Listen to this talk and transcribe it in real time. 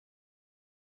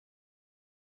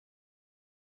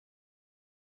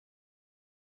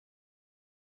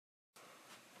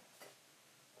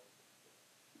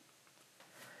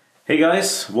Hey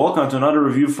guys, welcome to another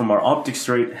review from our Optics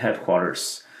Trade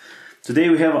headquarters. Today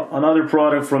we have another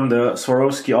product from the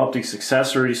Swarovski Optics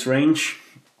accessories range,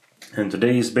 and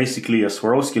today is basically a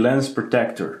Swarovski lens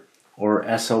protector, or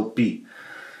SLP.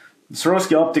 The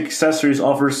Swarovski Optics accessories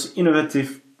offers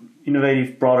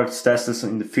innovative products tested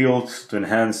in the field to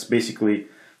enhance basically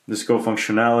the scope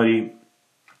functionality,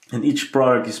 and each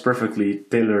product is perfectly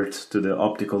tailored to their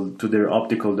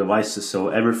optical devices, so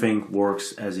everything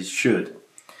works as it should.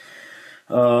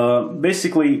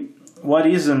 Basically, what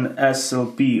is an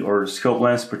SLP or scope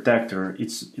lens protector?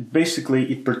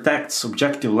 It protects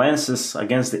objective lenses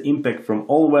against the impact from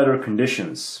all weather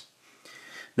conditions.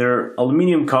 Their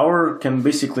aluminum cover can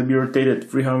basically be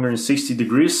rotated 360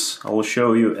 degrees. I will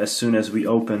show you as soon as we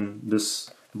open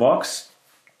this box.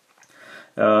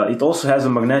 It also has a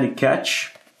magnetic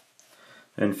catch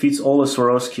and fits all the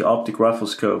Swarovski optic rifle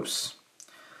scopes.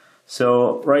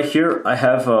 So right here I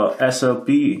have a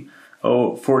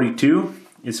SLP-O 42.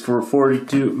 It's for a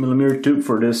 42mm tube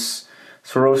for this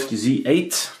Swarovski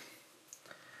Z8.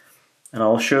 And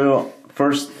I'll show you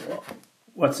first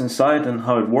what's inside and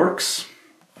how it works.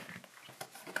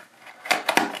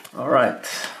 Alright,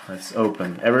 let's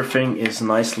open. Everything is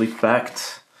nicely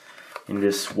packed in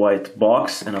this white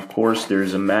box, and of course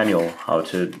there's a manual how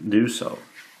to do so.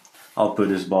 I'll put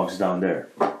this box down there.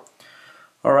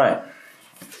 Alright,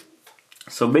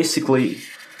 so basically,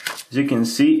 as you can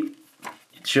see,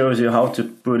 it shows you how to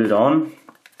put it on.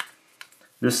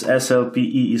 This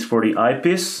SLP-E is for the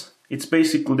eyepiece. It's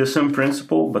basically the same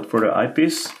principle, but for the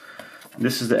eyepiece.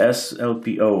 This is the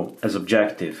SLP-O as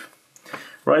objective.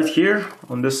 Right here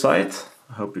on this side,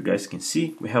 I hope you guys can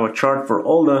see, we have a chart for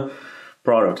all the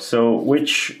products. So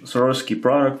which Swarovski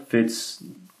product fits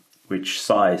which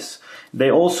size.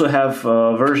 They also have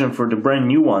a version for the brand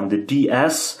new one, the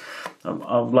DS.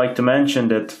 I would like to mention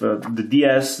that the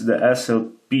DS, the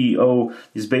SLP-O,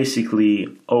 is basically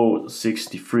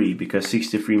 0.63 because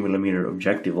 63mm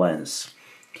objective lens.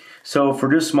 So for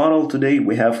this model today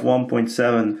we have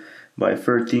 1.7 by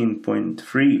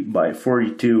 13.3 by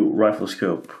 42 rifle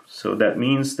scope. So that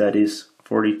means that is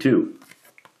 42.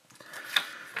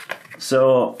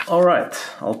 So alright,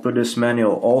 I'll put this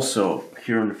manual also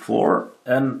here on the floor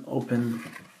and open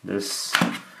this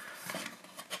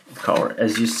cover.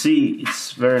 As you see,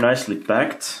 it's very nicely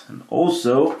packed and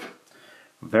also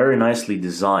very nicely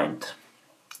designed.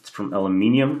 It's from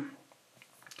aluminium.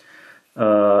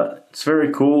 It's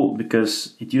very cool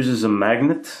because it uses a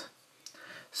magnet.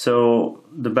 So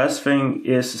the best thing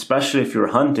is, especially if you're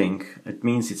hunting, it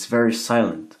means it's very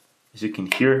silent. As you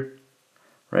can hear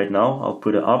right now, I'll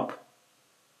put it up.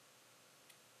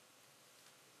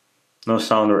 No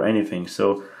sound or anything.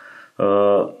 So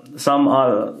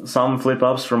some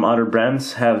flip-ups from other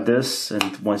brands have this,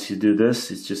 and once you do this,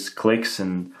 it just clicks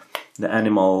and the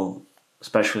animal,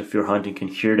 especially if you're hunting, can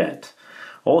hear that.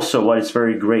 Also, what is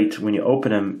very great, when you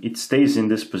open them, it stays in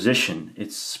this position.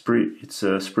 It's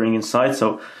a spring inside,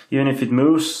 so even if it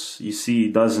moves, you see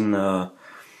it doesn't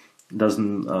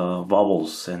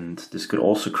wobbles, and this could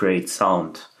also create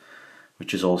sound,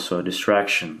 which is also a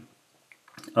distraction.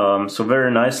 So very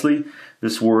nicely,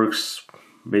 this works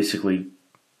basically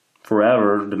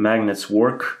forever. The magnets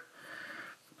work.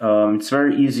 It's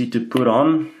very easy to put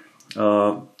on.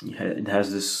 It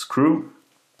has this screw,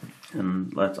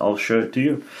 and I'll show it to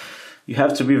you. You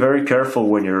have to be very careful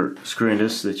when you're screwing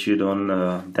this that you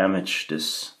don't damage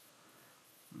this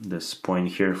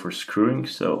point here for screwing.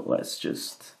 So let's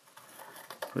just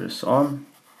put this on.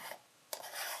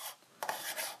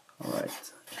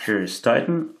 Alright, here is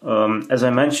tighten. As I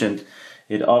mentioned,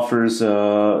 it offers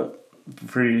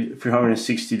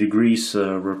 360 degrees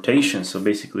rotation, so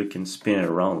basically you can spin it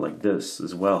around like this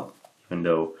as well, even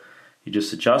though you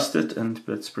just adjust it, and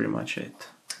that's pretty much it.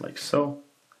 Like so.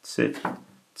 That's it. It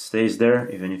stays there,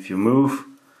 even if you move,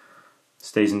 it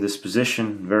stays in this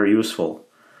position. Very useful.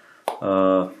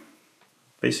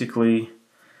 Basically,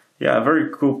 yeah, a very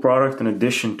cool product in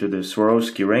addition to the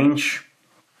Swarovski range.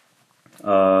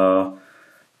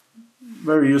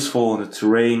 Very useful in the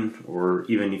terrain, or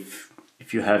even if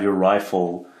you have your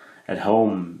rifle at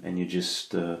home and you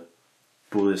just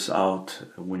pull this out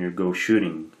when you go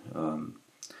shooting.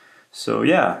 So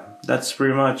yeah, that's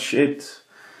pretty much it.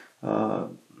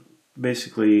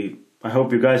 Basically, I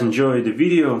hope you guys enjoyed the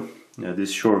video,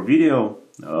 this short video.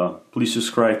 Please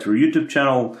subscribe to our YouTube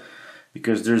channel,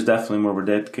 because there's definitely more where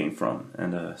that came from.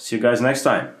 And see you guys next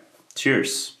time.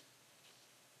 Cheers!